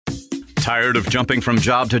Tired of jumping from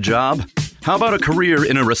job to job? How about a career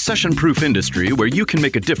in a recession-proof industry where you can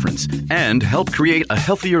make a difference and help create a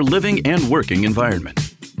healthier living and working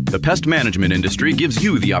environment? The pest management industry gives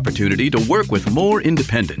you the opportunity to work with more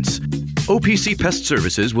independence. OPC Pest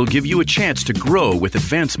Services will give you a chance to grow with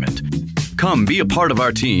advancement. Come be a part of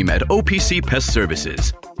our team at OPC Pest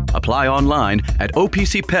Services. Apply online at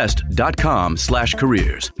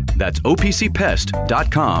opcpest.com/careers. That's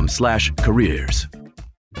opcpest.com/careers.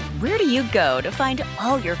 Where do you go to find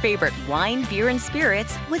all your favorite wine, beer, and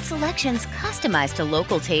spirits with selections customized to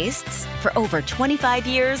local tastes? For over 25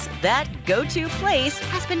 years, that go-to place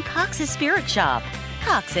has been Cox's Spirit Shop.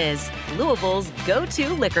 Cox's, Louisville's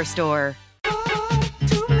go-to liquor store.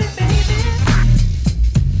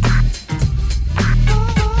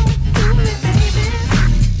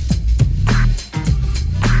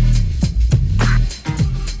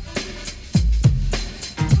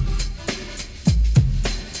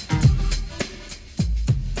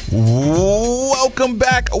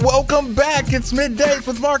 Welcome back. It's Middays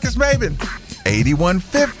with Marcus Maven.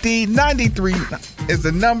 8150 93 is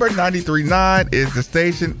the number, 93.9 is the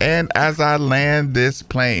station, and as I land this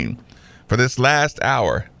plane for this last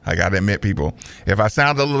hour, I gotta admit, people, if I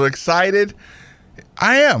sound a little excited,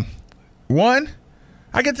 I am. One,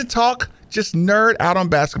 I get to talk, just nerd out on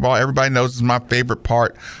basketball. Everybody knows it's my favorite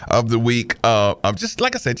part of the week. Of just,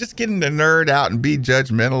 like I said, just getting to nerd out and be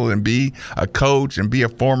judgmental and be a coach and be a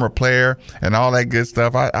former player and all that good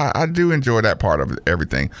stuff. I do enjoy that part of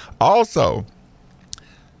everything. Also,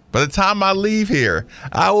 by the time I leave here,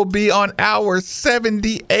 I will be on hour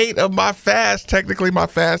 78 of my fast. Technically, my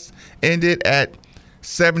fast ended at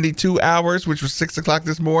 72 hours, which was 6 o'clock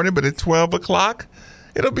this morning, but at 12 o'clock,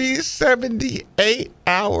 it'll be 78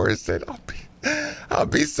 hours, and I'll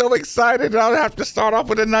be so excited. I'll have to start off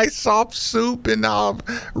with a nice soft soup, and I'll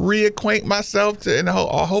reacquaint myself and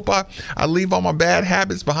I hope I leave all my bad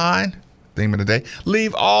habits behind. Theme of the day: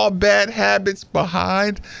 leave all bad habits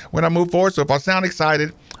behind when I move forward. So if I sound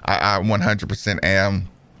excited, I 100% am.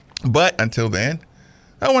 But until then,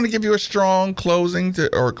 I want to give you a strong closing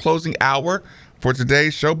hour for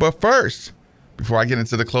today's show. But first, before I get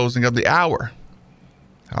into the closing of the hour,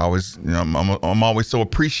 I'm always so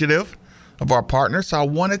appreciative of our partners. So I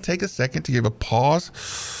want to take a second to give a pause,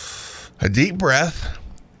 a deep breath,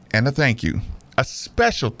 and a thank you. A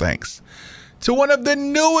special thanks to one of the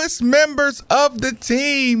newest members of the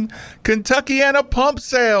team, Kentuckiana Pump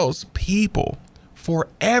Sales. People, for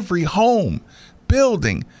every home,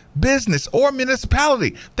 building, business, or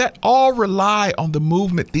municipality that all rely on the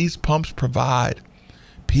movement these pumps provide.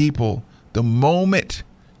 People, the moment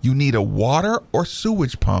you need a water or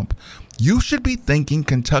sewage pump, you should be thinking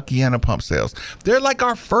Kentuckiana Pump Sales. They're like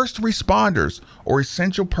our first responders or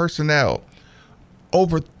essential personnel.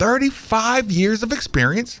 Over 35 years of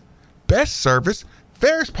experience, best service,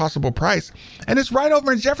 fairest possible price, and it's right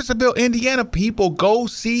over in Jeffersonville, Indiana. People, go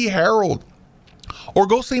see Harold or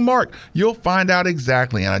go see Mark. You'll find out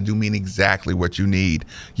exactly, and I do mean exactly, what you need.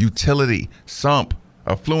 Utility, sump,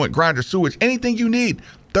 affluent grinder, sewage, anything you need.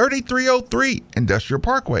 3303 Industrial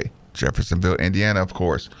Parkway, Jeffersonville, Indiana, of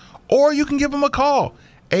course. Or you can give them a call,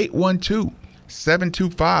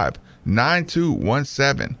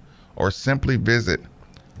 812-725-9217, or simply visit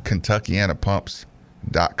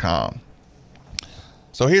KentuckianaPumps.com.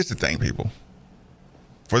 So here's the thing, people.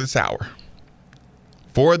 For this hour,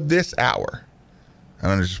 I'm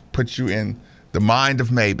going to just put you in the mind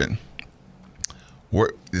of Maben.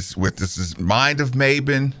 This is mind of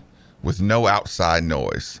Maben with no outside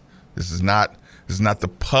noise. This is not the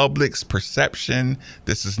public's perception.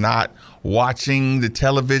 This is not watching the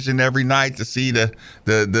television every night to see the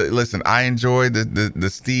listen, I enjoy the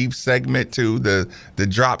Steve segment too, the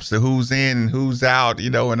drops, the who's in and who's out,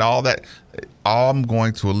 and all that. I'm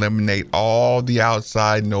going to eliminate all the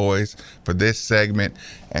outside noise for this segment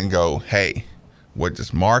and go, hey, what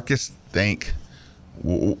does Marcus think?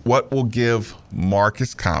 What will give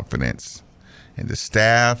Marcus confidence in the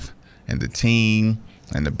staff and the team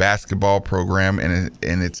and the basketball program in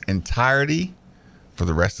its entirety for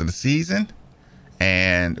the rest of the season?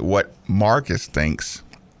 And what Marcus thinks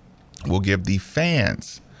will give the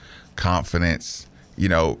fans confidence, in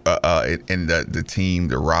the team,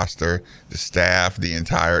 the roster, the staff, the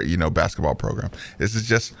entire, basketball program. This is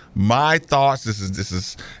just my thoughts. This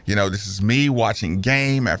is me watching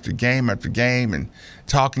game after game after game and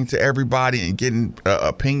talking to everybody and getting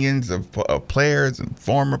opinions of players and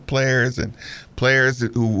former players and players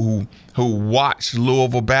who watch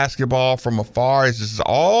Louisville basketball from afar. It's just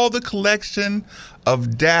all the collection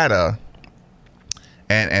of data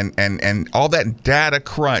and all that data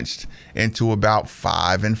crunched into about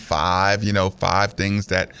 5 and 5, 5 things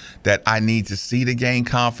that I need to see to gain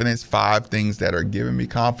confidence, 5 things that are giving me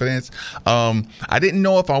confidence. I didn't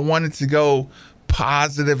know if I wanted to go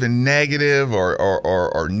positive and negative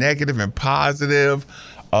or negative and positive.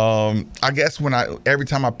 I guess every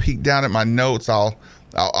time I peek down at my notes, I'll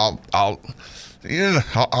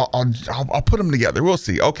put them together. We'll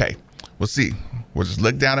see. Okay, we'll see. We'll just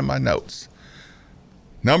look down at my notes.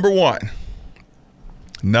 Number one.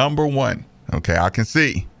 Okay, I can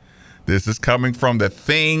see this is coming from the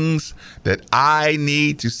things that I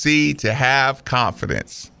need to see to have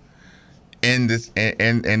confidence in this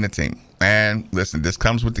in the team. And listen, this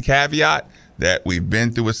comes with the caveat that we've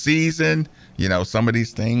been through a season. Some of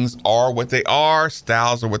these things are what they are.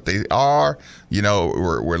 Styles are what they are.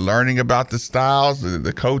 We're learning about the styles,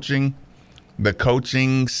 the coaching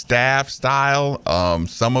staff style.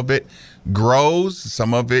 Some of it grows,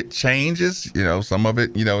 some of it changes, some of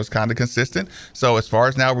it, is kind of consistent. So as far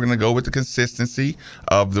as now, we're going to go with the consistency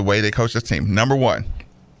of the way they coach this team. Number one,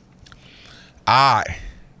 I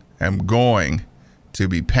am going to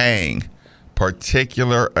be paying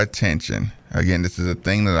particular attention. Again, this is a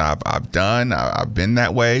thing that I've done. I've been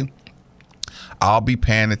that way. I'll be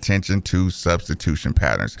paying attention to substitution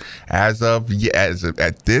patterns. As of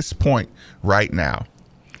at this point right now,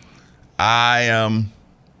 I am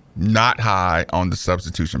not high on the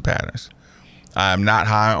substitution patterns. I am not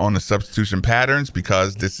high on the substitution patterns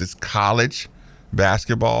because this is college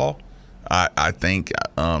basketball. I think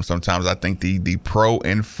sometimes I think the pro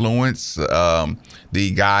influence,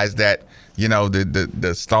 the guys that,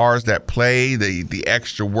 the stars that play, the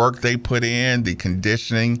extra work they put in, the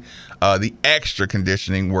conditioning, the extra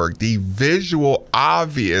conditioning work, the visual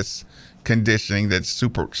obvious conditioning that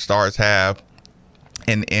superstars have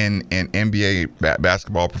in NBA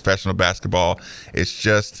basketball, professional basketball.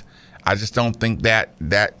 I just don't think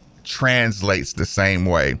that translates the same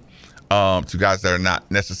way to guys that are not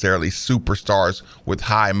necessarily superstars with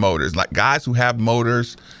high motors. Like guys who have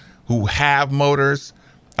motors,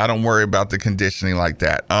 I don't worry about the conditioning like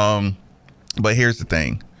that. But here's the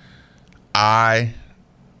thing. I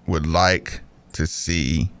would like to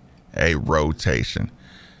see a rotation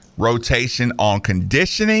on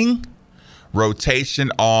conditioning,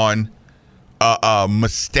 rotation on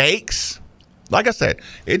mistakes. Like I said,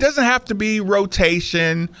 it doesn't have to be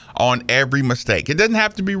rotation on every mistake. It doesn't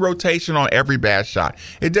have to be rotation on every bad shot.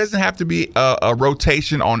 It doesn't have to be a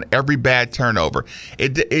rotation on every bad turnover.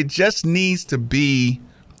 It just needs to be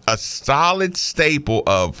a solid staple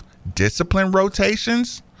of discipline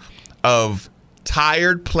rotations, of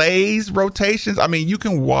tired plays rotations. I mean, you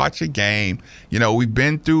can watch a game. We've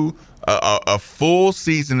been through a full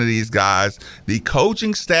season of these guys. The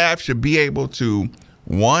coaching staff should be able to,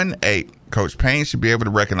 Coach Payne should be able to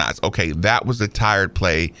recognize, okay, that was a tired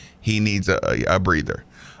play. He needs a breather.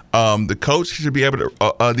 The coach should be able to,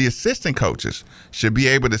 the assistant coaches should be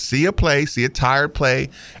able to see a tired play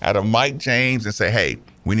out of Mike James and say, hey,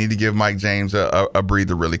 we need to give Mike James a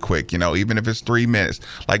breather really quick, even if it's 3 minutes.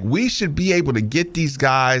 Like, we should be able to get these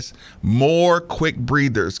guys more quick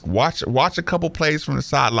breathers. Watch a couple plays from the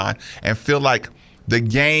sideline and feel like the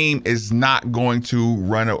game is not going to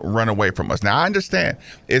run away from us. Now, I understand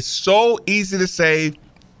it's so easy to say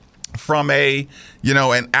from a,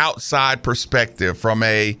 an outside perspective, from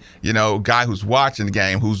a, guy who's watching the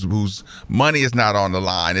game, whose money is not on the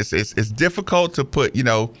line. It's difficult to put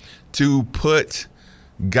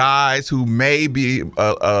guys who may be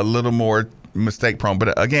a little more mistake prone.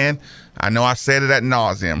 But again, I know I said it ad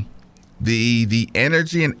nauseum. The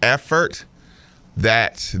energy and effort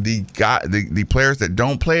that the players that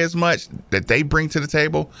don't play as much, that they bring to the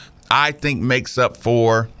table, I think makes up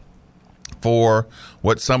for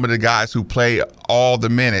what some of the guys who play all the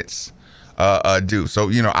minutes do.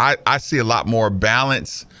 So, I see a lot more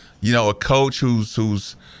balance, a coach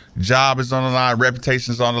whose job is on the line,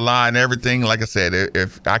 reputation is on the line, everything. Like I said,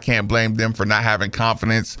 if I can't blame them for not having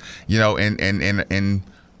confidence, in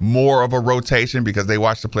more of a rotation because they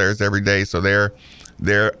watch the players every day. So they're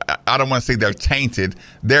I don't want to say they're tainted.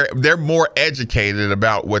 They're more educated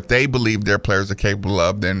about what they believe their players are capable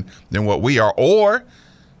of than what we are, or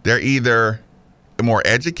they're either more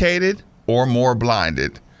educated or more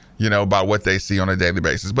blinded, by what they see on a daily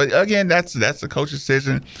basis. But again, that's a coach's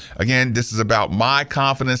decision. Again, this is about my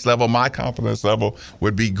confidence level. My confidence level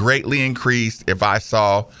would be greatly increased if I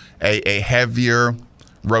saw a heavier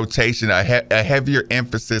rotation, a heavier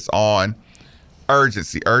emphasis on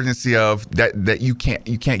urgency of that you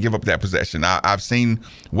can't give up that possession. I've seen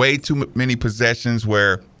way too many possessions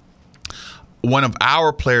where one of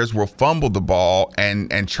our players will fumble the ball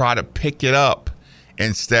and try to pick it up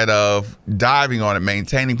instead of diving on it,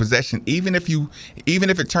 maintaining possession. Even if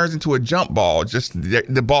it turns into a jump ball, just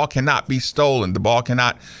the ball cannot be stolen. The ball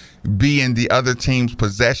cannot be in the other team's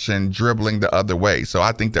possession, dribbling the other way. So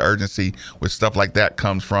I think the urgency with stuff like that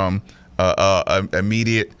comes from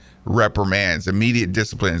immediate reprimands, immediate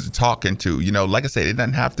disciplines, talking to, like I said, it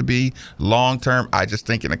doesn't have to be long term. I just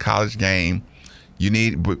think in a college game, you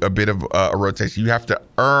need a bit of a rotation. You have to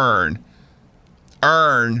earn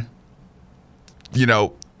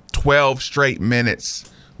 12 straight minutes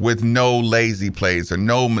with no lazy plays or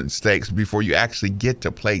no mistakes before you actually get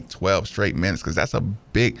to play 12 straight minutes, because that's a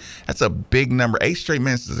big number. 8 straight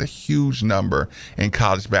minutes is a huge number in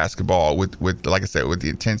college basketball with like I said, with the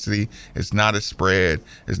intensity. It's not a spread.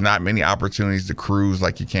 There's not many opportunities to cruise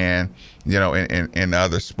like you can, in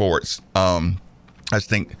other sports. I just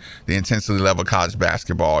think the intensity level of college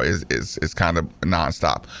basketball is kind of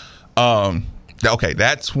nonstop. Okay,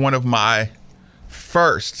 that's one of my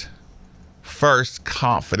first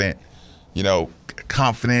confident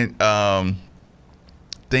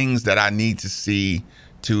things that I need to see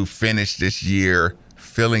to finish this year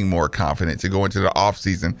feeling more confident, to go into the off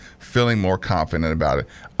season feeling more confident about it.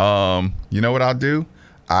 You know what I'll do?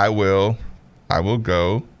 I'll go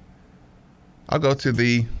to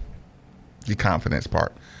the confidence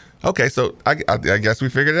part. Okay, so I guess we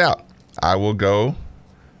figured it out. I will go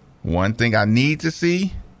one thing I need to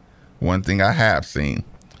see, one thing I have seen.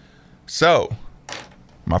 So,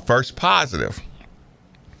 my first positive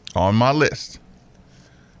on my list,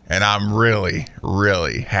 and I'm really,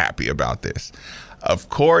 really happy about this. Of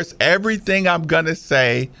course, everything I'm going to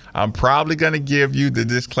say, I'm probably going to give you the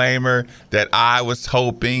disclaimer that I was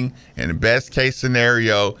hoping, in the best case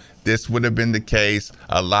scenario, this would have been the case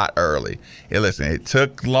a lot early. And listen, it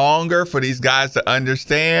took longer for these guys to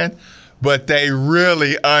understand, but they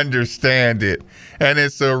really understand it. And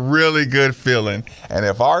it's a really good feeling. And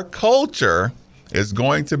if our culture is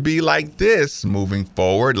going to be like this moving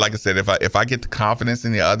forward, like I said, if I get the confidence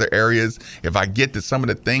in the other areas, if I get to some of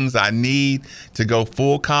the things I need to go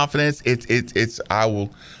full confidence, it's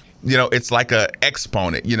like a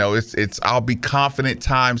exponent. I'll be confident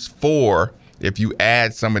times 4 if you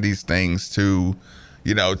add some of these things to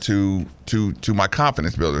my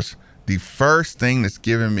confidence builders. The first thing that's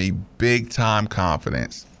giving me big time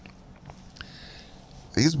confidence,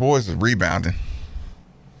 these boys are rebounding.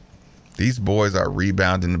 These boys are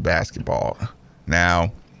rebounding the basketball.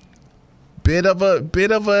 Now, bit of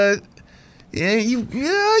a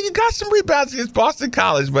you got some rebounds against Boston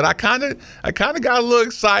College, but I kind of got a little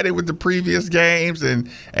excited with the previous games, and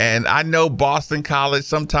I know Boston College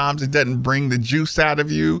sometimes it doesn't bring the juice out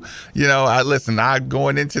of you. I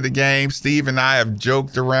going into the game, Steve and I have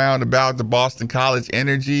joked around about the Boston College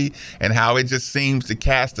energy and how it just seems to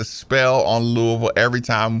cast a spell on Louisville every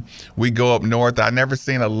time we go up north. I've never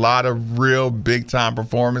seen a lot of real big time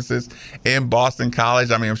performances in Boston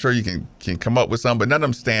College. I mean, I'm sure you can come up with some, but none of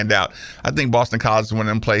them stand out. I think Boston College is one of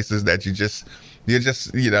them places that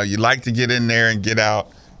you like to get in there and get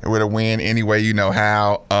out with a win any way you know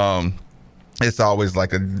how. It's always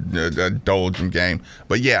like a doldrum game.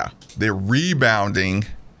 But yeah, they're rebounding,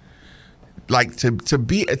 like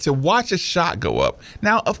to watch a shot go up.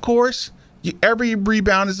 Now, of course, every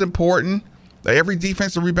rebound is important. Every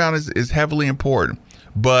defensive rebound is heavily important.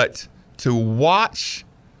 But to watch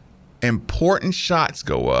important shots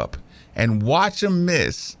go up and watch them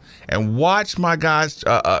miss and watch my guys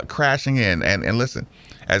crashing in. And listen,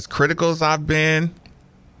 as critical as I've been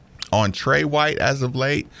on Trey White as of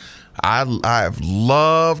late, I've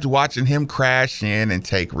loved watching him crash in and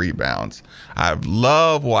take rebounds. I've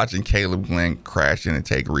loved watching Caleb Glenn crash in and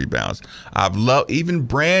take rebounds. Even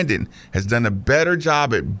Brandon has done a better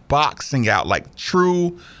job at boxing out, like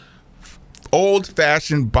true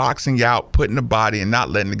old-fashioned boxing out, putting the body and not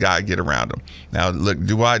letting the guy get around him. Now, look,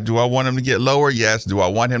 do I want him to get lower? Yes. Do I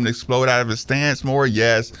want him to explode out of his stance more?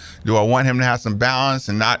 Yes. Do I want him to have some balance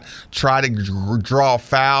and not try to draw a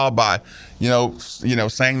foul by,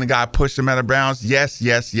 saying the guy pushed him out of bounds?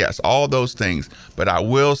 Yes. All those things. But I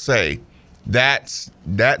will say that's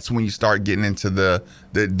when you start getting into the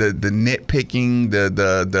nitpicking,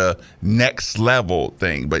 the next level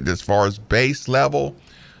thing. But as far as base level,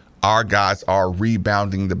 our guys are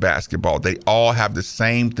rebounding the basketball. They all have the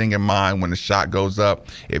same thing in mind when the shot goes up.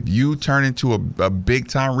 If you turn into a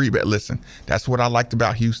big-time rebound, listen, that's what I liked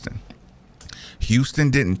about Houston.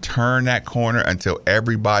 Houston didn't turn that corner until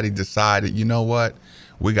everybody decided, you know what?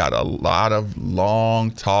 We got a lot of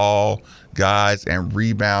long, tall guys, and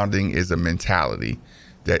rebounding is a mentality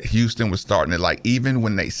that Houston was starting to like. Even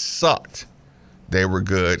when they sucked, they were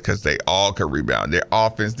good because they all could rebound. Their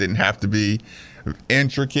offense didn't have to be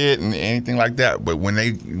intricate and anything like that. But when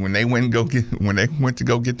they went to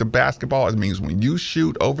go get the basketball, it means when you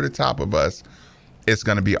shoot over the top of us, it's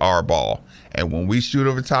going to be our ball. And when we shoot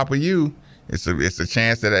over the top of you, it's a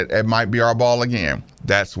chance that it might be our ball again.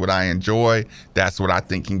 That's what I enjoy. That's what I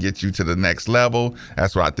think can get you to the next level.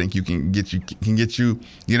 That's what I think can get you,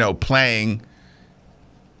 playing,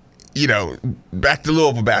 back to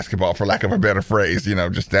Louisville basketball, for lack of a better phrase,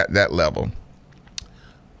 just that level.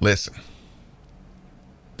 Listen,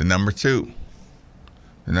 the number two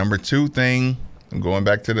thing, I'm going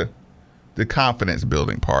back to the confidence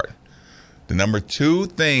building part. The number two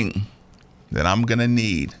thing that I'm going to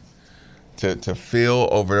need to feel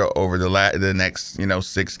over the next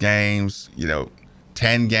 6 games,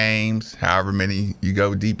 10 games, however many you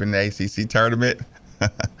go deep in the ACC tournament,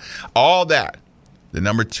 all that. The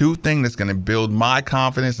number two thing that's going to build my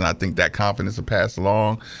confidence, and I think that confidence will pass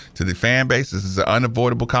along to the fan base. This is an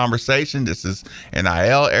unavoidable conversation. This is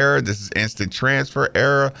NIL era. This is instant transfer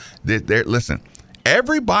era. Listen,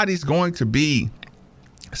 everybody's going to be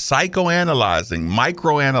psychoanalyzing,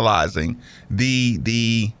 microanalyzing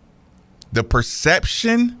the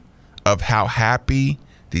perception of how happy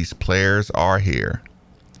these players are here.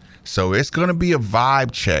 So it's going to be a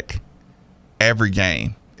vibe check every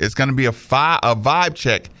game. It's going to be a vibe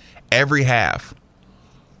check every half.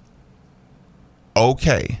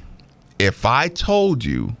 Okay, if I told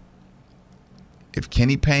you if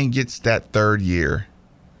Kenny Payne gets that 3rd year,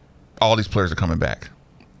 all these players are coming back.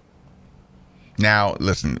 Now,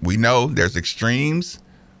 listen, we know there's extremes.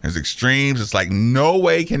 It's like, no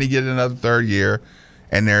way can he get another 3rd year.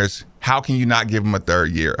 And there's, how can you not give him a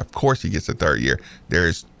 3rd year? Of course he gets a 3rd year.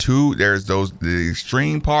 There's the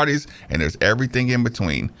extreme parties, and there's everything in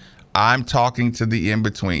between. I'm talking to the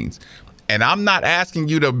in-betweens. And I'm not asking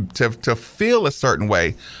you to feel a certain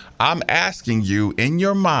way. I'm asking you, in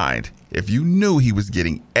your mind, if you knew he was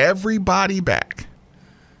getting everybody back.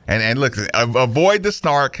 And look, avoid the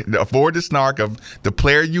snark of the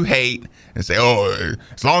player you hate and say, oh,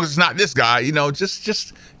 as long as it's not this guy,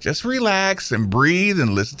 just relax and breathe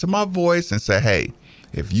and listen to my voice and say, hey,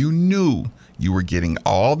 if you knew you were getting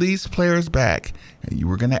all these players back and you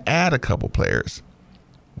were going to add a couple players,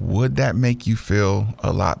 would that make you feel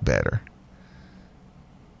a lot better?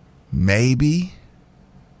 Maybe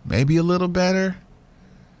a little better.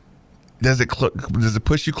 Does it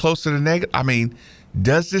push you closer to negative? I mean,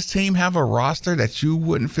 does this team have a roster that you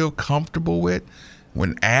wouldn't feel comfortable with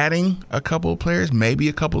when adding a couple of players, maybe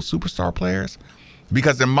a couple of superstar players?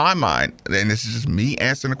 Because in my mind, and this is just me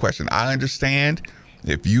answering the question, I understand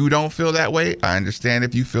if you don't feel that way. I understand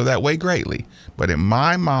if you feel that way greatly. But in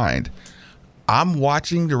my mind, I'm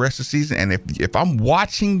watching the rest of the season, and if I'm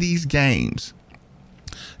watching these games,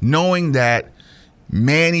 knowing that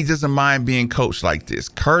Manny doesn't mind being coached like this.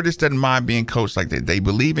 Curtis doesn't mind being coached like this. They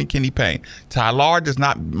believe in Kenny Payne. Tyler does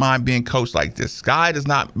not mind being coached like this. Sky does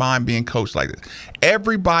not mind being coached like this.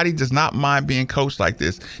 Everybody does not mind being coached like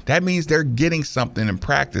this. That means they're getting something in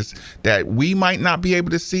practice that we might not be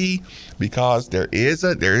able to see, because there is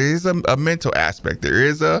a mental aspect. There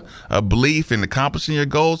is a belief in accomplishing your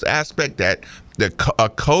goals aspect that a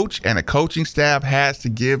coach and a coaching staff has to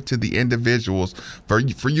give to the individuals for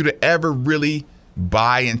you to ever really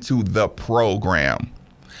buy into the program.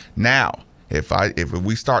 Now, if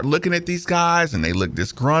we start looking at these guys and they look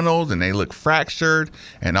disgruntled and they look fractured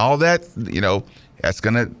and all that, that's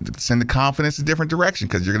going to send the confidence a different direction,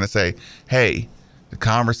 because you're going to say, hey, the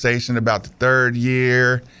conversation about the 3rd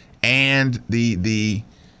year and the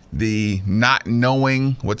not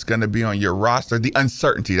knowing what's going to be on your roster, the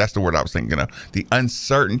uncertainty, that's the word I was thinking of, the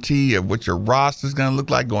uncertainty of what your roster is going to look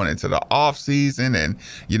like going into the off season. And,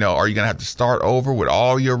 are you going to have to start over with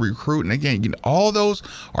all your recruiting again? All those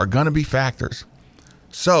are going to be factors.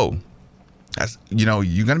 So, as you're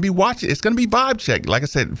going to be watching, it's going to be vibe check. Like I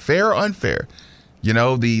said, fair or unfair.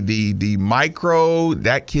 The micro,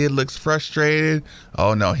 that kid looks frustrated.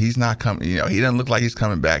 Oh no, he's not coming. He doesn't look like he's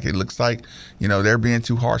coming back. It looks like, they're being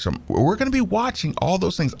too harsh. We're going to be watching all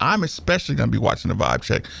those things. I'm especially going to be watching the vibe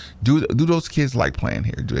check. Do those kids like playing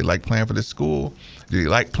here? Do they like playing for the school? Do they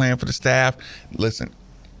like playing for the staff? Listen,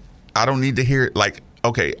 I don't need to hear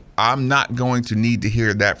I'm not going to need to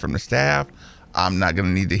hear that from the staff. I'm not going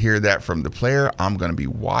to need to hear that from the player. I'm going to be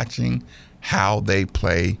watching how they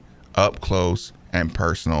play up close and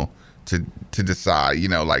personal to decide,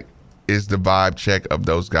 is the vibe check of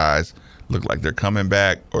those guys look like they're coming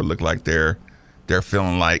back, or look like they're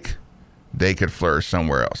feeling like they could flourish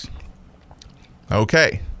somewhere else.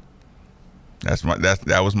 Okay.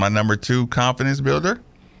 That was my number 2 confidence builder.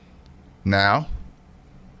 Now,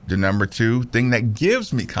 the number 2 thing that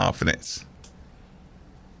gives me confidence.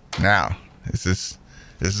 Now, This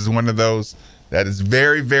is one of those that is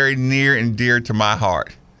very, very near and dear to my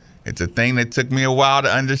heart. It's a thing that took me a while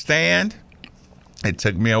to understand. It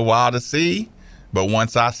took me a while to see. But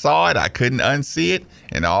once I saw it, I couldn't unsee it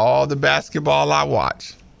in all the basketball I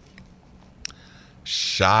watch.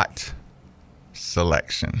 Shot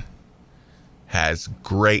selection has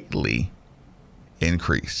greatly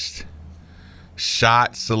increased.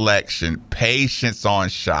 Shot selection, patience on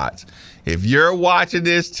shots. If you're watching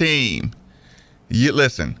this team,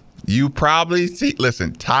 you probably see,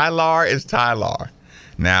 Tyler is Tyler.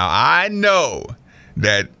 Now, I know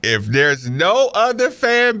that if there's no other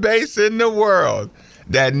fan base in the world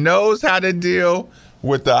that knows how to deal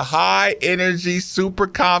with a high energy, super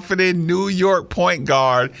confident New York point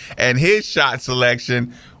guard and his shot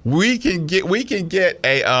selection, we can get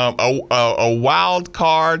a wild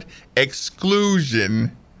card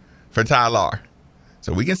exclusion for Tyler.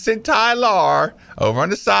 So we can send Tyler over on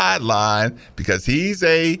the sideline because he's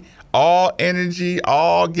a all energy,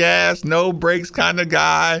 all gas, no brakes kind of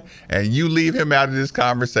guy, and you leave him out of this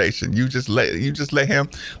conversation. You just let him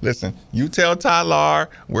listen. You tell Tyler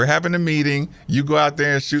we're having a meeting. You go out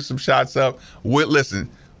there and shoot some shots up.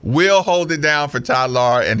 We'll hold it down for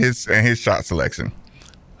Tyler and his shot selection.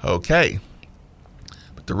 Okay,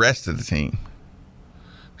 but the rest of the team,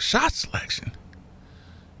 shot selection,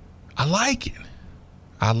 I like it.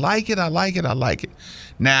 I like it.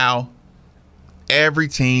 Now, every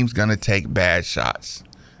team's gonna take bad shots.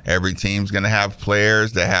 Every team's gonna have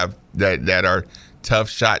players that are tough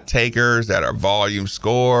shot takers, that are volume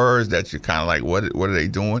scorers, that you're kind of like, what are they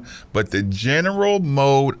doing? But the general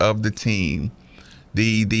mode of the team,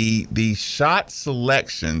 the shot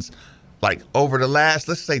selections, like over the last,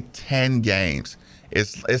 let's say 10 games,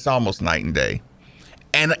 it's almost night and day.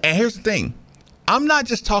 And here's the thing. I'm not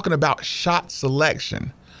just talking about shot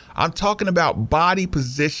selection. I'm talking about body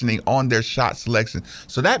positioning on their shot selection.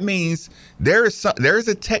 So that means there is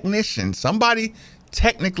a technician. Somebody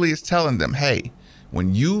technically is telling them, hey,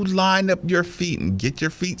 when you line up your feet and get your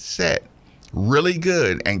feet set really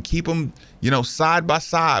good and keep them, side by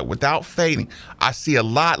side without fading. I see a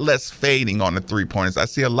lot less fading on the 3-pointers. I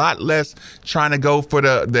see a lot less trying to go for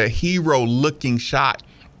the hero looking shot.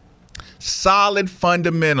 Solid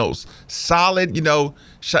fundamentals, solid,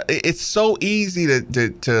 it's so easy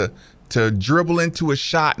to dribble into a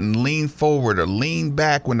shot and lean forward or lean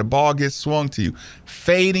back when the ball gets swung to you.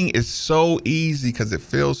 Fading is so easy because it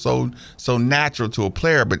feels so natural to a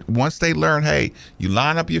player. But once they learn, hey, you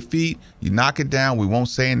line up your feet, you knock it down, we won't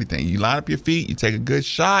say anything. You line up your feet, you take a good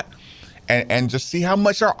shot, and just see how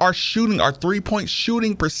much our 3-point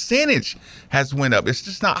shooting percentage has went up. It's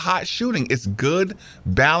just not hot shooting. It's good,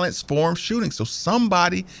 balanced form shooting. So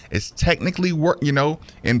somebody is technically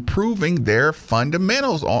improving their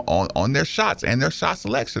fundamentals on their shots and their shot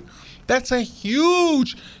selection. That's a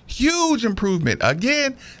huge, huge improvement.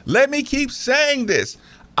 Again, let me keep saying this.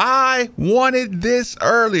 I wanted this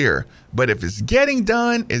earlier. But if it's getting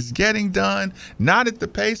done, it's getting done. Not at the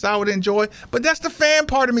pace I would enjoy. But that's the fan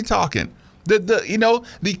part of me talking.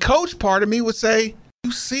 The coach part of me would say,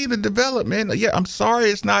 you see the development. Yeah, I'm sorry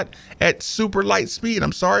it's not at super light speed.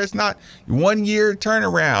 I'm sorry it's not 1 year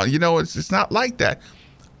turnaround. It's not like that.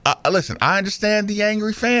 Listen, I understand the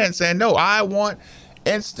angry fans saying, no, I want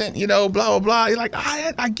instant, blah, blah, blah. You're like,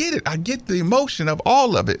 I get it. I get the emotion of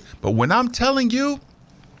all of it. But when I'm telling you,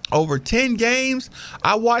 over 10 games,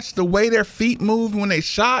 I watched the way their feet moved when they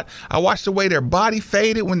shot. I watched the way their body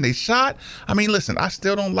faded when they shot. I mean, listen, I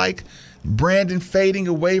still don't like Brandon fading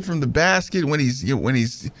away from the basket when he's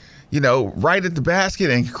right at the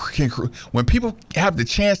basket. And when people have the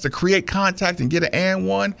chance to create contact and get an and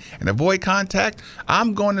one and avoid contact,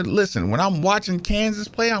 I'm going to listen. When I'm watching Kansas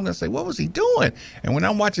play, I'm going to say, what was he doing? And when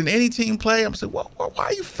I'm watching any team play, I'm saying, well, why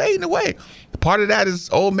are you fading away? Part of that is,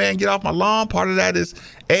 old man, get off my lawn. Part of that is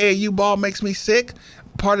AAU ball makes me sick.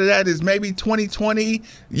 Part of that is maybe 2020,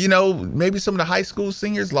 maybe some of the high school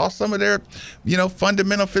seniors lost some of their,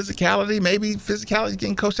 fundamental physicality. Maybe physicality is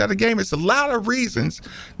getting coached out of the game. It's a lot of reasons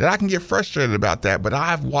that I can get frustrated about that. But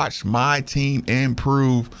I've watched my team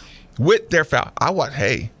improve with their foul.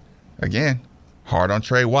 Again, hard on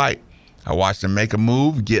Trey White. I watched him make a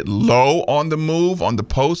move, get low on the move, on the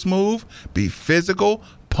post move, be physical,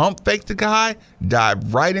 pump fake the guy,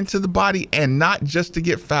 dive right into the body, and not just to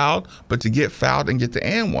get fouled, but to get fouled and get the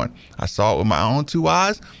and one. I saw it with my own 2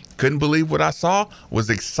 eyes. Couldn't believe what I saw.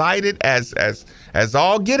 Was excited as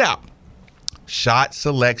all get out. Shot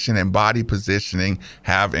selection and body positioning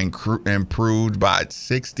have improved by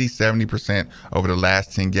 60, 70% over the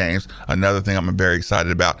last 10 games. Another thing I'm very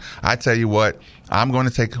excited about. I tell you what, I'm going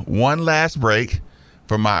to take one last break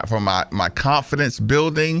for my confidence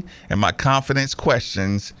building and my confidence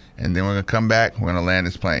questions. And then we're going to come back. We're going to land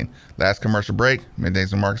this plane. Last commercial break.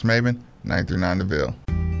 Middays with Marcus Maven, 939 DeVille.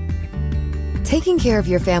 Taking care of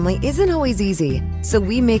your family isn't always easy, so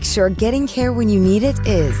we make sure getting care when you need it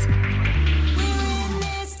is.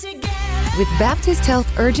 With Baptist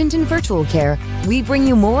Health Urgent and Virtual Care, we bring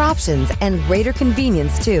you more options and greater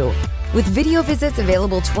convenience, too. With video visits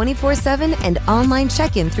available 24/7 and online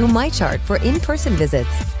check-in through MyChart for in-person visits.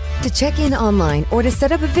 To check in online or to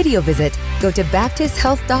set up a video visit, go to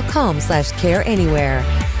baptisthealth.com/careanywhere.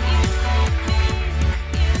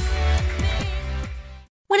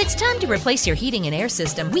 When it's time to replace your heating and air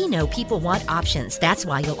system, we know people want options. That's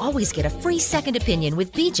why you'll always get a free second opinion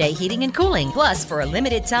with BJ Heating and Cooling. Plus, for a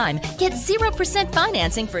limited time, get 0%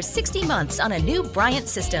 financing for 60 months on a new Bryant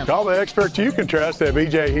system. Call the experts you can trust at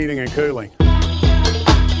BJ Heating and Cooling.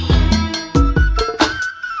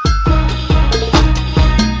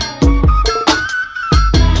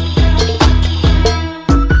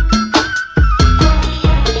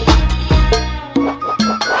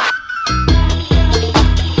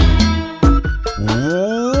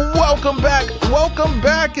 Welcome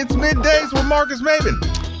back. It's Middays with Marcus Maven.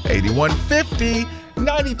 8150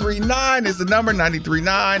 93.9 is the number.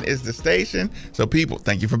 93.9 is the station. So people,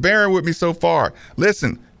 thank you for bearing with me so far.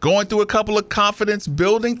 Listen, going through a couple of confidence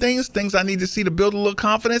building things I need to see to build a little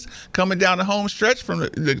confidence coming down the home stretch from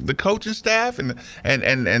the coaching staff and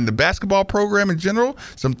the basketball program in general.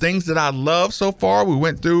 Some things that I love so far. We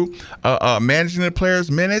went through managing the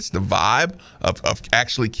players' minutes, the vibe of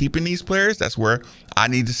actually keeping these players. That's where I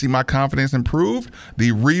need to see my confidence improved.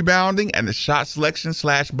 The rebounding and the shot selection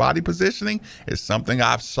 / body positioning is something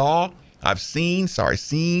I've seen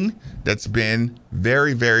that's been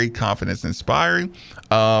very, very confidence inspiring.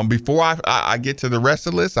 Before I get to the rest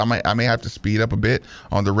of the list, I may have to speed up a bit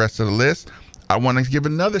on the rest of the list. I want to give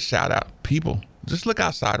another shout out. People, just look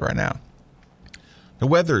outside right now. The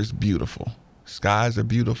weather is beautiful. Skies are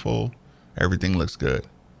beautiful. Everything looks good.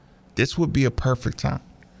 This would be a perfect time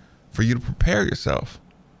for you to prepare yourself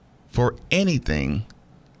for anything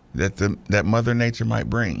that Mother Nature might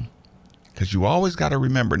bring. Because you always got to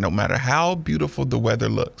remember, no matter how beautiful the weather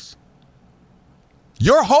looks,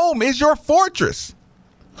 your home is your fortress.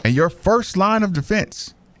 And your first line of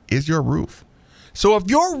defense is your roof. So if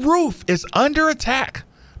your roof is under attack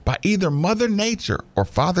by either Mother Nature or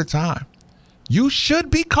Father Time, you should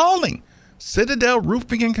be calling Citadel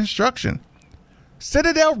Roofing and Construction.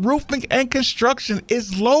 Citadel Roofing and Construction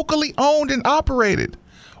is locally owned and operated.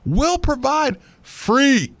 We'll provide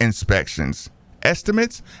free inspections,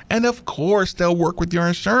 estimates, and of course, they'll work with your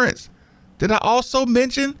insurance. Did I also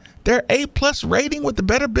mention their A+ rating with the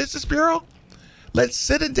Better Business Bureau? Let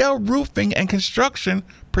Citadel Roofing and Construction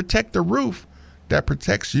protect the roof that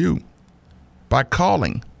protects you by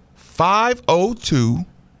calling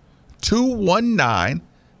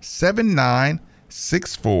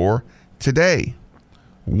 502-219-7964 today.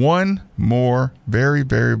 One more very,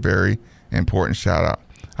 very, very important shout out.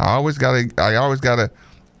 I always gotta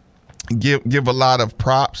give a lot of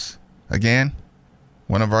props. Again,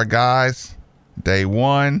 one of our guys, day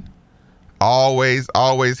one, always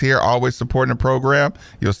here, always supporting the program.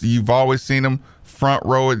 You've always seen him front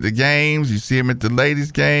row at the games. You see him at the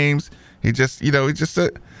ladies' games. He's just a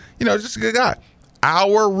good guy.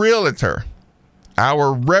 Our realtor,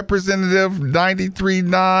 our representative,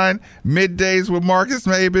 93.9 Middays with Marcus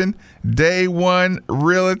Maben, day one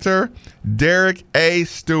realtor, Derek A.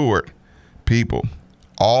 Stewart. People,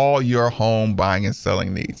 all your home buying and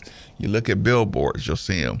selling needs. You look at billboards, you'll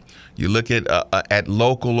see them. You look at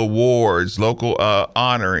local awards, local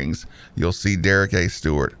honorings, you'll see Derek A.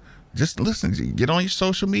 Stewart. Just listen, get on your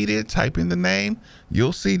social media, type in the name.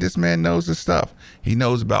 You'll see this man knows his stuff. He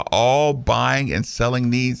knows about all buying and selling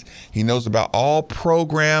needs. He knows about all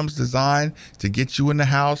programs designed to get you in the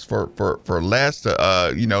house for less,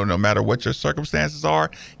 no matter what your circumstances are.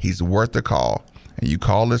 He's worth a call. And you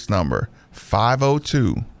call this number,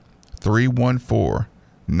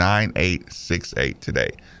 502-314-9868 today.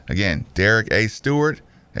 Again, Derek A. Stewart,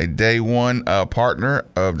 a day one partner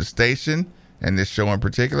of the station and this show in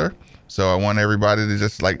particular. So I want everybody to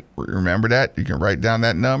just remember that. You can write down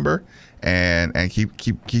that number and keep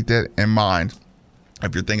that in mind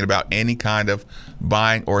if you're thinking about any kind of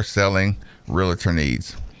buying or selling realtor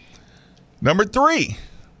needs. Number 3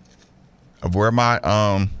 of where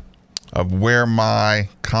my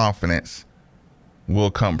confidence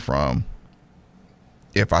will come from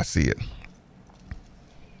if I see it.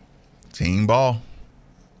 Team ball.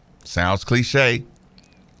 Sounds cliche.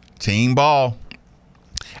 Team ball.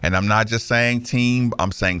 And I'm not just saying team,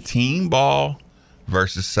 I'm saying team ball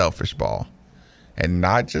versus selfish ball. and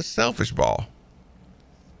not just selfish ball.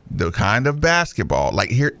 The kind of basketball, like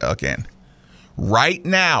here, again, right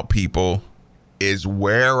now, people, is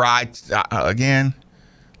where again,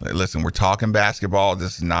 listen, we're talking basketball.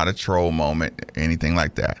 This is not a troll moment, anything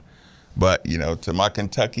like that. But, to my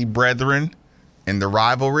Kentucky brethren in the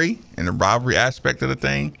rivalry aspect of the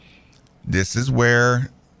thing, this is where,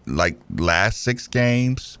 like, last 6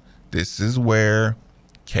 games, this is where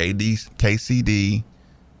KCD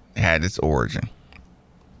had its origin.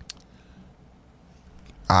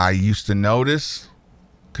 I used to notice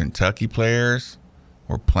Kentucky players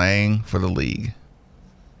were playing for the league.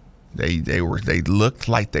 They looked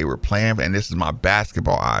like they were playing, and this is my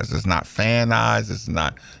basketball eyes. It's not fan eyes. It's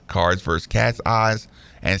not Cards versus Cats eyes.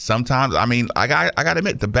 And sometimes, I got to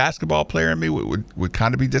admit, the basketball player in me would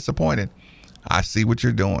kind of be disappointed. I see what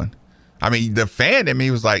you're doing. The fan in me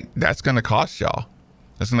was like, that's going to cost y'all.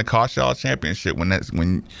 That's going to cost y'all a championship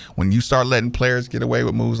when you start letting players get away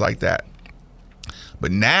with moves like that.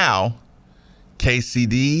 But now,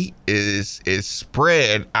 KCD is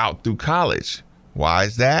spread out through college. Why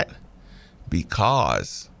is that?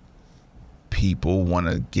 Because people want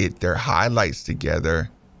to get their highlights together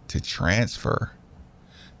to transfer.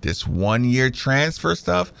 This 1-year transfer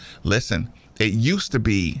stuff, listen, it used to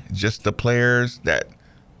be just the players that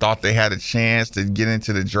thought they had a chance to get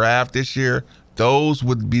into the draft this year. Those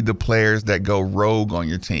would be the players that go rogue on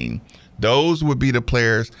your team. Those would be the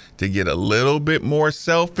players to get a little bit more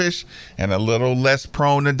selfish and a little less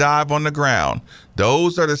prone to dive on the ground.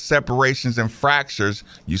 Those are the separations and fractures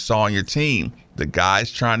you saw on your team. The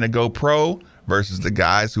guys trying to go pro versus the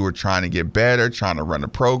guys who are trying to get better, trying to run a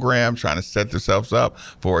program, trying to set themselves up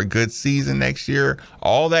for a good season next year,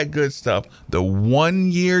 all that good stuff. The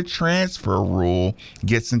 1-year transfer rule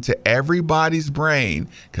gets into everybody's brain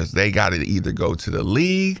because they got to either go to the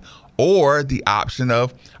league or the option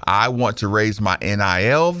of, I want to raise my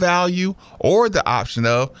NIL value, or the option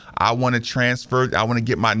of, I want to transfer, I want to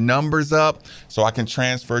get my numbers up so I can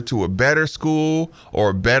transfer to a better school or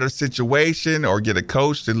a better situation, or get a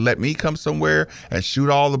coach to let me come somewhere and shoot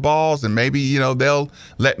all the balls, and maybe, they'll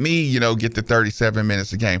let me, get the 37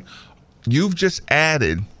 minutes a game. You've just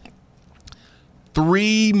added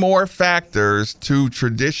 3 more factors to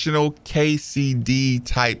traditional KCD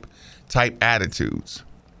type attitudes.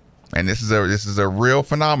 And this is a real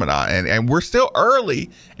phenomenon. And we're still early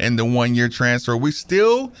in the 1-year transfer. We're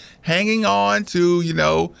still hanging on to,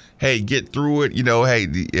 hey, get through it. Hey,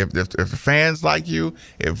 if the fans like you,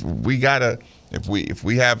 if we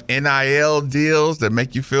have NIL deals that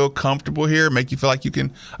make you feel comfortable here, make you feel like you can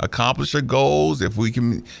accomplish your goals, if we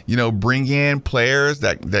can, bring in players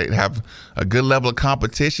that have a good level of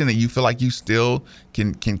competition, and you feel like you still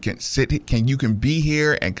can be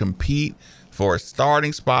here and compete for a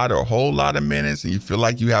starting spot or a whole lot of minutes, and you feel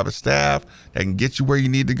like you have a staff that can get you where you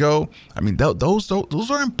need to go. Those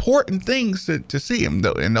are important things to see, and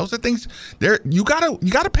those are things you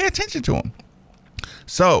gotta pay attention to them.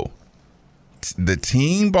 So, the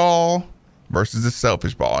team ball versus the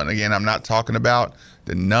selfish ball, and again, I'm not talking about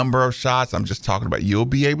the number of shots. I'm just talking about, you'll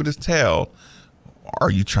be able to tell: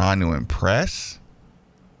 are you trying to impress?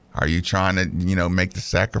 Are you trying to make the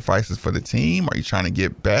sacrifices for the team? Are you trying to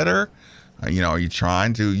get better? Are you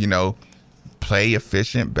trying to, play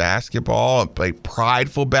efficient basketball, play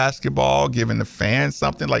prideful basketball, giving the fans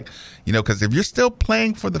something because if you're still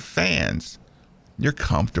playing for the fans, you're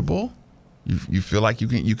comfortable. You feel like you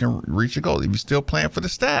can reach a goal. If you're still playing for the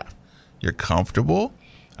staff, you're comfortable.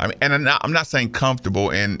 And I'm not saying comfortable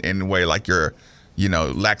in a way like you're,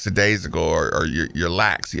 lackadaisical or you're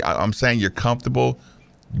lax. I'm saying you're comfortable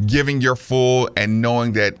giving your full and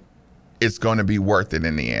knowing that it's going to be worth it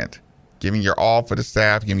in the end. Giving your all for the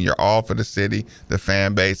staff, giving your all for the city, the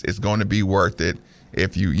fan base, it's going to be worth it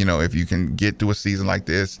if you can get through a season like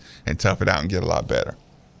this and tough it out and get a lot better.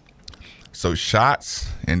 So shots,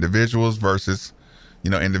 individuals versus,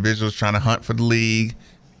 individuals trying to hunt for the league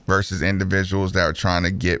versus individuals that are trying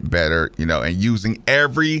to get better, and using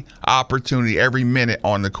every opportunity, every minute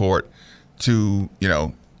on the court to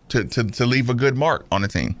leave a good mark on the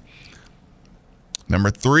team.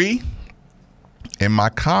 Number 3, in my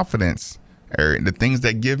confidence area, the things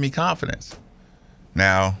that give me confidence.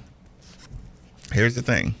 Now, here's the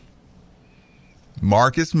thing.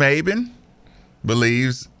 Marcus Maben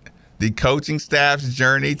believes the coaching staff's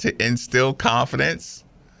journey to instill confidence.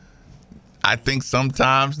 I think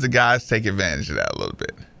sometimes the guys take advantage of that a little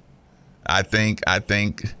bit. I think,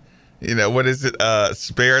 what is it?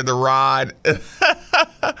 Spare the rod.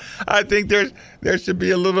 I think there should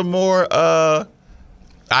be a little more,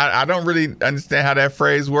 I don't really understand how that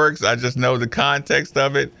phrase works. I just know the context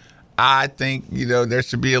of it. I think, there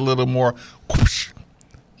should be a little more, whoosh,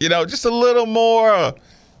 just a little more,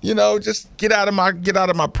 just get out of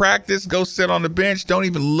my practice, go sit on the bench, don't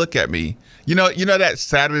even look at me. You know that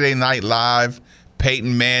Saturday Night Live,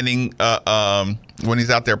 Peyton Manning, when he's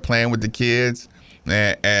out there playing with the kids,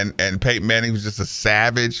 and Peyton Manning was just a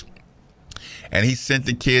savage, and he sent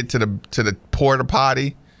the kid to the porta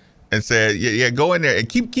potty and said, yeah, go in there and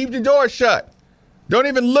keep the door shut. Don't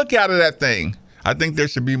even look out of that thing. I think there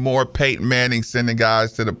should be more Peyton Manning sending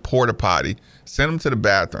guys to the porta potty. Send them to the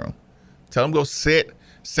bathroom. Tell them go sit.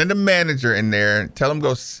 Send a manager in there. Tell them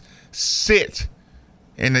go sit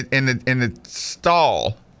in the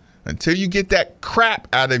stall until you get that crap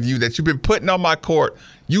out of you that you've been putting on my court.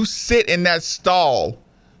 You sit in that stall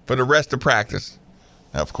for the rest of practice.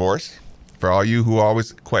 Now, of course, for all you who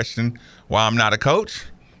always question why I'm not a coach,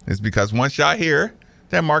 it's because once y'all hear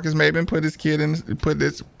that Marcus Maben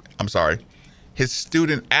his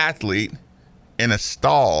student athlete in a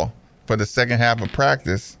stall for the second half of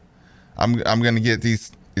practice, I'm going to get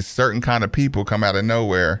these certain kind of people come out of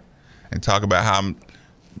nowhere and talk about how I'm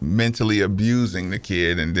mentally abusing the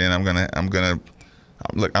kid, and then I'm gonna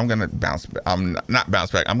bounce back. I'm not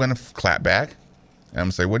bounce back. I'm gonna clap back, and I'm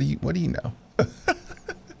gonna say, what do you know?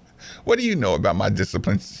 What do you know about my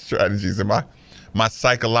discipline strategies and my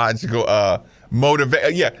psychological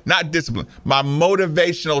not discipline, my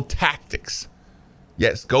motivational tactics?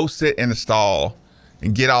 Yes, go sit in the stall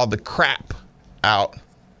and get all the crap out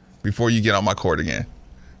before you get on my court again.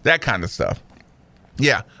 That kind of stuff.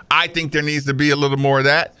 Yeah, I think there needs to be a little more of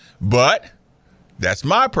that, but that's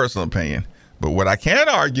my personal opinion. But what I can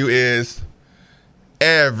argue is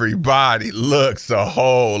everybody looks a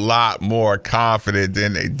whole lot more confident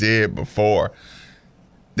than they did before.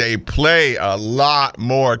 They play a lot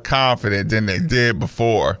more confident than they did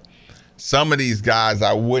before. Some of these guys,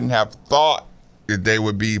 I wouldn't have thought that they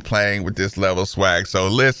would be playing with this level of swag. So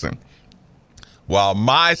listen, while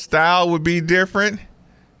my style would be different,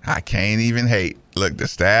 I can't even hate. Look, the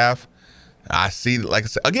staff, I see, like I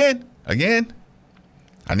said, again,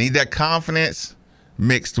 I need that confidence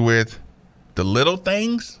mixed with the little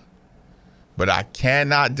things, but I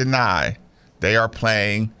cannot deny they are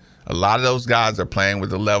playing. A lot of those guys are playing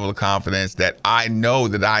with a level of confidence that I know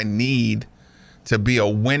that I need to be a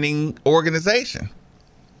winning organization.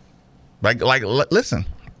 Like, listen,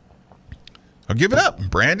 I'll give it up,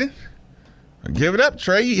 Brandon. I'll give it up,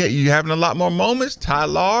 Trey. You having a lot more moments.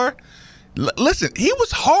 Tyler, listen, he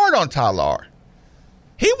was hard on Tyler.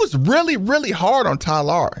 He was really, really hard on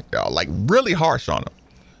Tyler, y'all. Like, really harsh on him.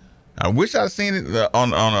 I wish I'd seen it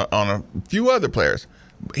on a few other players.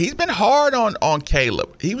 He's been hard on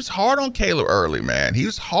Caleb. He was hard on Caleb early, man. He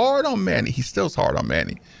was hard on Manny. He still's hard on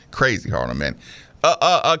Manny. Crazy hard on Manny.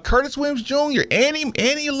 Curtis Williams Jr.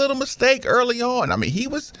 Any little mistake early on. I mean, he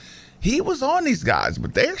was on these guys,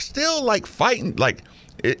 but they're still like fighting. Like,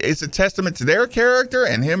 it's a testament to their character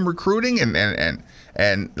and him recruiting and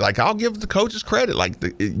like, I'll give the coaches credit. Like,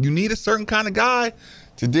 you need a certain kind of guy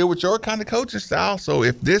to deal with your kind of coaching style. So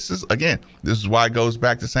if this is why it goes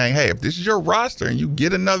back to saying, hey, if this is your roster and you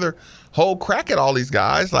get another whole crack at all these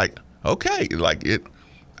guys, like, okay, like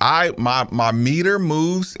my meter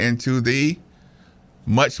moves into the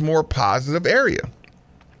much more positive area.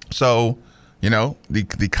 So,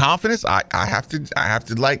 the confidence, I have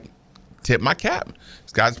to like tip my cap.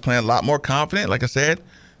 This guy's playing a lot more confident. Like I said,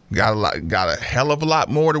 got a hell of a lot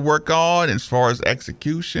more to work on as far as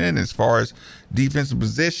execution, as far as defensive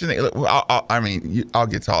position. I'll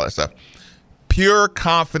get to all that stuff. Pure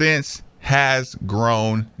confidence has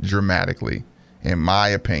grown dramatically, in my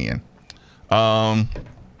opinion.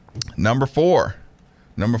 Number four,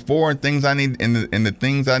 and things I need in the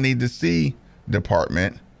things I need to see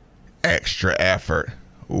department, extra effort.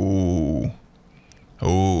 Ooh,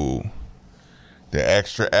 the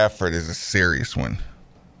extra effort is a serious one.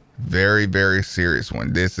 Very, very serious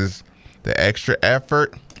one. This is the extra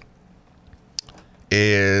effort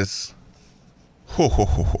is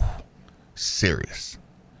serious.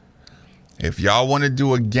 If y'all want to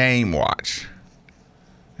do a game watch,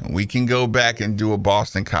 and we can go back and do a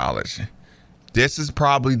Boston College, this is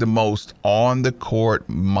probably the most on the court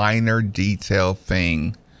minor detail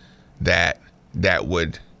thing that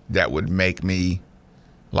would make me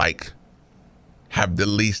like have the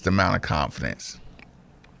least amount of confidence.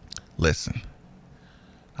 Listen,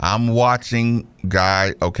 I'm watching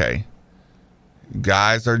guys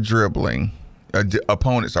are dribbling,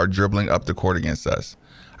 opponents are dribbling up the court against us.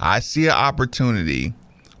 I see an opportunity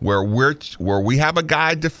where we have a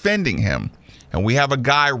guy defending him and we have a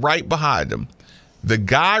guy right behind him. The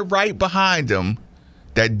guy right behind him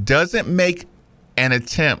that doesn't make an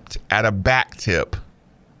attempt at a back tip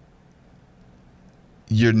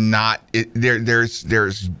you're not there's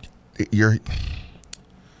you're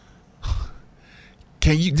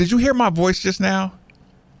did you hear my voice just now?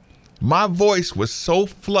 My voice was so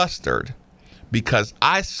flustered because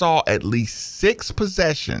I saw at least 6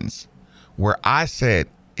 possessions where I said,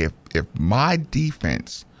 if my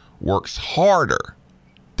defense works harder,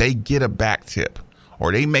 they get a back tip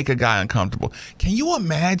or they make a guy uncomfortable. Can you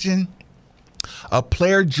imagine a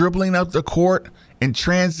player dribbling up the court in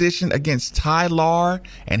transition against Ty Lahr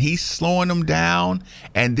and he's slowing them down,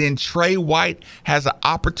 and then Trey White has an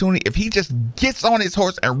opportunity, if he just gets on his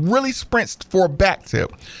horse and really sprints for a back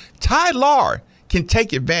tip, Ty Lahr can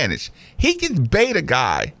take advantage. He can bait a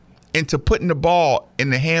guy into putting the ball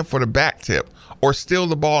in the hand for the back tip or steal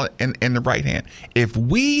the ball in the right hand. If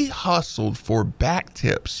we hustled for back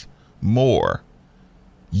tips more,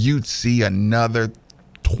 you'd see another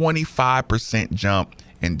 25% jump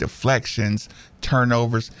in deflections,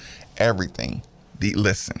 turnovers, everything.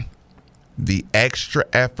 The extra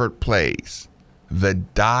effort plays, the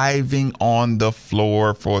diving on the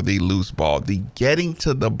floor for the loose ball, the getting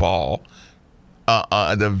to the ball,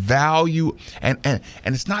 the value, and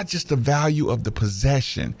it's not just the value of the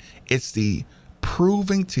possession, it's the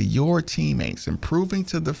proving to your teammates and proving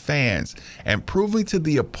to the fans and proving to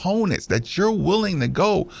the opponents that you're willing to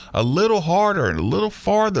go a little harder and a little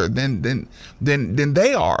farther than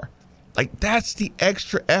they are. Like, that's the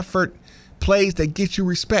extra effort plays that get you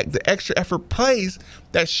respect, the extra effort plays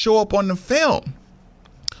that show up on the film.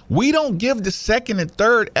 We don't give the second and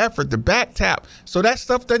third effort, the back tap, so that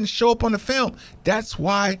stuff doesn't show up on the film. That's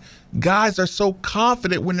why guys are so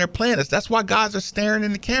confident when they're playing us. That's why guys are staring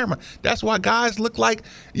in the camera. That's why guys look like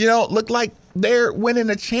they're winning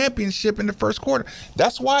a championship in the first quarter.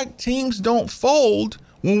 That's why teams don't fold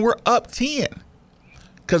when we're up 10,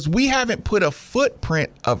 because we haven't put a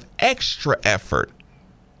footprint of extra effort.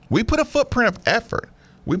 We put a footprint of effort.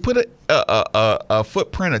 We put a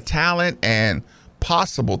footprint of talent and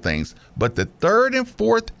possible things, but the third and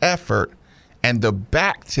fourth effort and the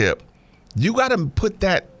back tip, you got to put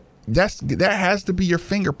that has to be your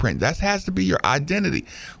fingerprint. That has to be your identity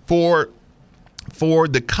for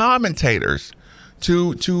the commentators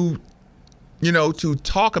to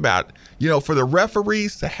talk about, for the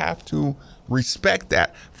referees to have to respect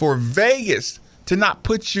that, for Vegas to not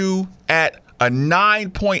put you at a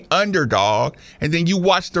 9-point underdog and then you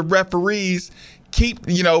watch the referees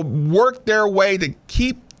work their way to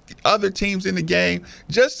keep other teams in the game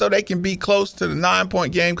just so they can be close to the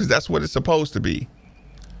 9-point game, because that's what it's supposed to be.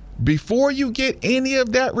 Before you get any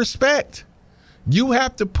of that respect, you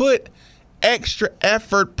have to put extra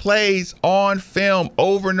effort plays on film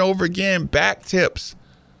over and over again, back tips,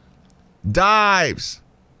 dives.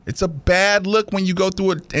 It's a bad look when you go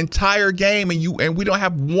through an entire game and we don't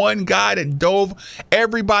have one guy that dove.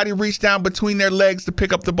 Everybody reached down between their legs to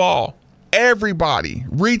pick up the ball. Everybody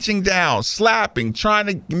reaching down, slapping, trying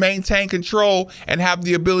to maintain control and have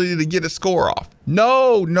the ability to get a score off.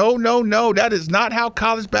 No. That is not how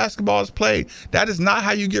college basketball is played. That is not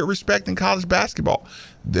how you get respect in college basketball.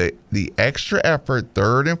 The extra effort,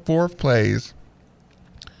 third and fourth plays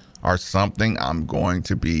are something I'm going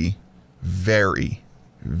to be very,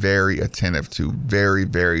 very attentive to, very,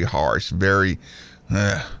 very harsh, very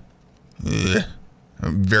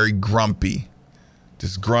grumpy.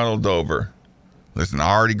 Disgruntled over. Listen, I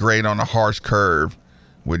already grade on a harsh curve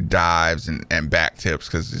with dives and back tips,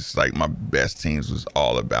 because it's like my best teams was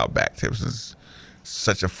all about back tips. It's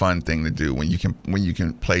such a fun thing to do when you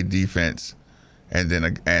can play defense and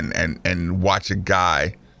then and watch a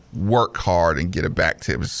guy work hard and get a back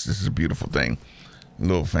tip. This is a beautiful thing.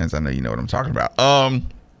 Little fans, I know you know what I'm talking about.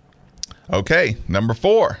 Okay, number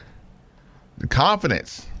 4, the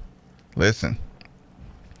confidence. Listen.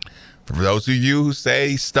 For those of you who say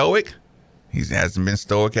he's stoic, he hasn't been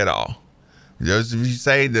stoic at all. For those of you who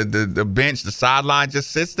say the bench, the sideline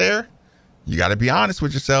just sits there, you got to be honest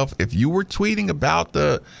with yourself. If you were tweeting about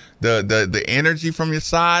the energy from your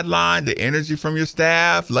sideline, the energy from your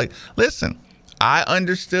staff, like, listen, I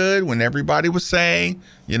understood when everybody was saying,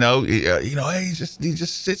 hey, he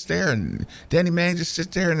just sits there, and Danny Manning just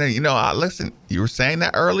sits there, and listen, you were saying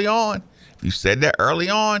that early on. You said that early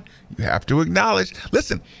on, you have to acknowledge.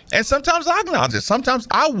 Listen, and sometimes I acknowledge it. Sometimes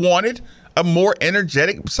I wanted a more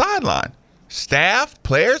energetic sideline. Staff,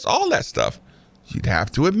 players, all that stuff. You'd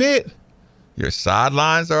have to admit, your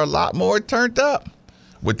sidelines are a lot more turned up.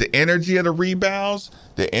 With the energy of the rebounds,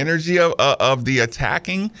 the energy of the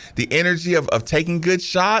attacking, the energy of taking good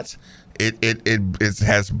shots, it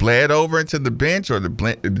has bled over into the bench, or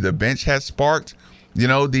the bench has sparked,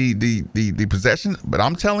 the possession. But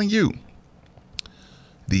I'm telling you,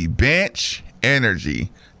 the bench energy,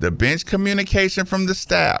 the bench communication from the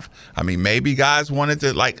staff. I mean, maybe guys wanted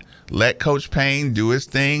to let Coach Payne do his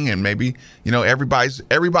thing, and maybe, everybody's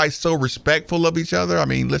so respectful of each other. I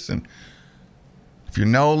mean, listen, if you're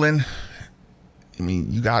Nolan, I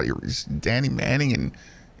mean, you got Danny Manning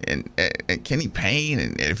and Kenny Payne,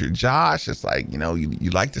 and if you're Josh, it's like, you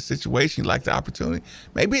like the situation, you like the opportunity.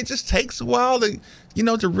 Maybe it just takes a while to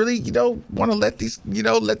really, want to let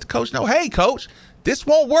let the coach know, hey, coach, this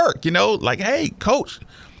won't work. Hey, coach,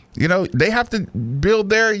 they have to build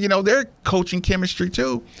their coaching chemistry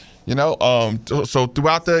too. So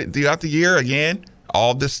throughout the year, again,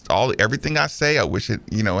 everything I say, I wish it,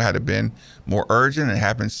 had been more urgent and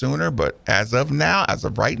happened sooner. But as of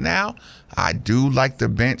right now, I do like the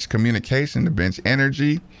bench communication, the bench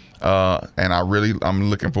energy. And I'm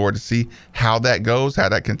looking forward to see how that goes, how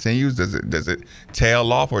that continues. Does it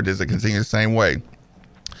tail off, or does it continue the same way?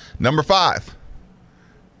 Number 5,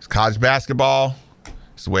 it's college basketball.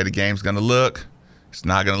 It's the way the game's going to look. It's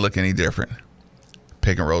not going to look any different.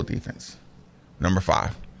 Pick and roll defense. Number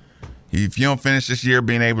 5. If you don't finish this year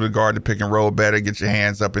being able to guard the pick and roll better, get your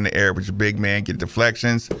hands up in the air with your big man, get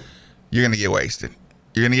deflections, you're going to get wasted.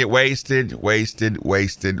 You're going to get wasted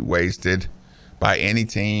by any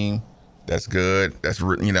team that's good. That's,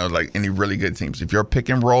 like any really good teams. If your pick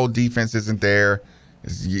and roll defense isn't there,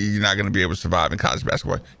 you're not going to be able to survive in college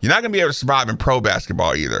basketball. You're not going to be able to survive in pro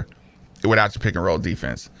basketball either without your pick and roll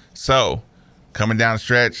defense. So coming down the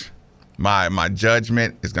stretch, my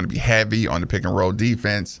judgment is going to be heavy on the pick and roll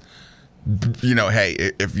defense.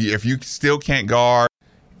 Hey, if you still can't guard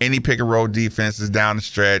any pick and roll defenses down the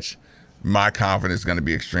stretch, my confidence is going to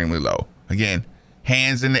be extremely low. Again,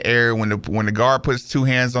 hands in the air. When the guard puts 2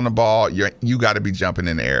 hands on the ball, you got to be jumping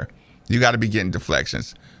in the air. You got to be getting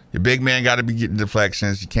deflections. Your big man got to be getting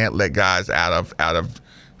deflections. You can't let guys out of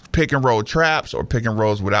pick and roll traps or pick and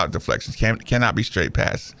rolls without deflections. Cannot be straight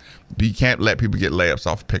passes. You can't let people get layups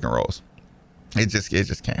off of pick and rolls. It just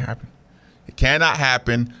can't happen. It cannot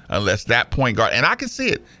happen unless that point guard, and I can see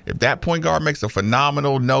it. If that point guard makes a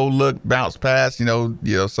phenomenal no-look bounce pass,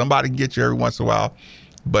 somebody can get you every once in a while.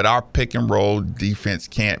 But our pick and roll defense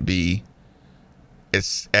can't be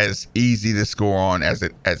as easy to score on as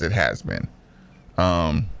it has been.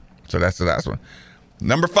 So that's the last one.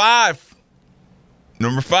 Number 5.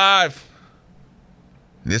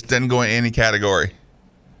 This doesn't go in any category.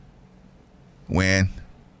 Win.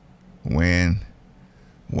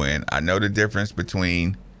 I know the difference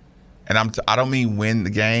between, and I don't mean win the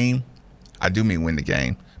game. I do mean win the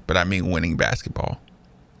game, but I mean winning basketball.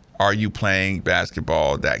 Are you playing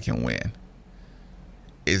basketball that can win?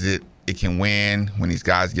 It can win when these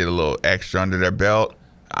guys get a little extra under their belt?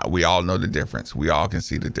 We all know the difference. We all can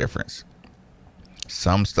see the difference.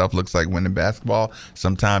 Some stuff looks like winning basketball.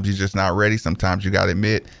 Sometimes you're just not ready. Sometimes you got to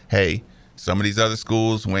admit, hey, some of these other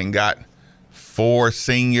schools went and got 4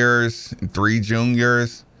 seniors and 3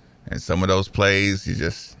 juniors, and some of those plays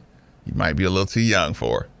you might be a little too young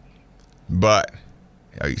for. But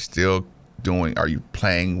are you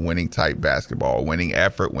playing winning type basketball, winning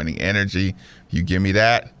effort, winning energy? You give me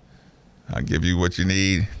that, I'll give you what you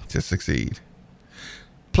need to succeed.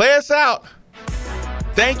 Play us out.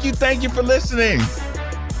 Thank you for listening.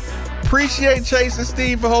 Appreciate Chase and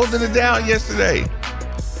Steve for holding it down yesterday.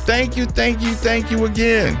 Thank you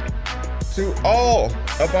again to all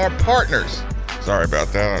of our partners. Sorry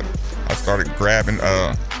about that. I started grabbing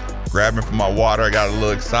for my water. I got a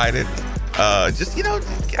little excited. Gotta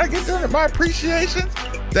get doing my appreciation.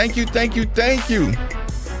 Thank you.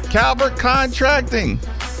 Calvert Contracting.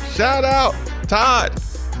 Shout out, Todd.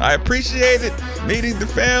 I appreciate it. Meeting the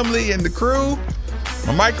family and the crew.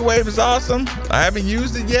 My microwave is awesome. I haven't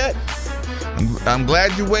used it yet. I'm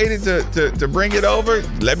glad you waited to bring it over.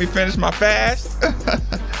 Let me finish my fast.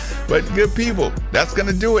 But good people, that's going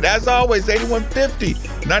to do it. As always, 8150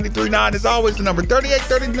 939 is always the number.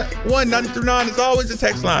 3831 939 is always the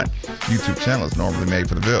text line. YouTube channel is normally made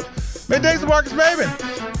for the Ville. Middays with Marcus Maven.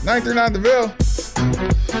 939 The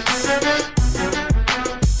Ville.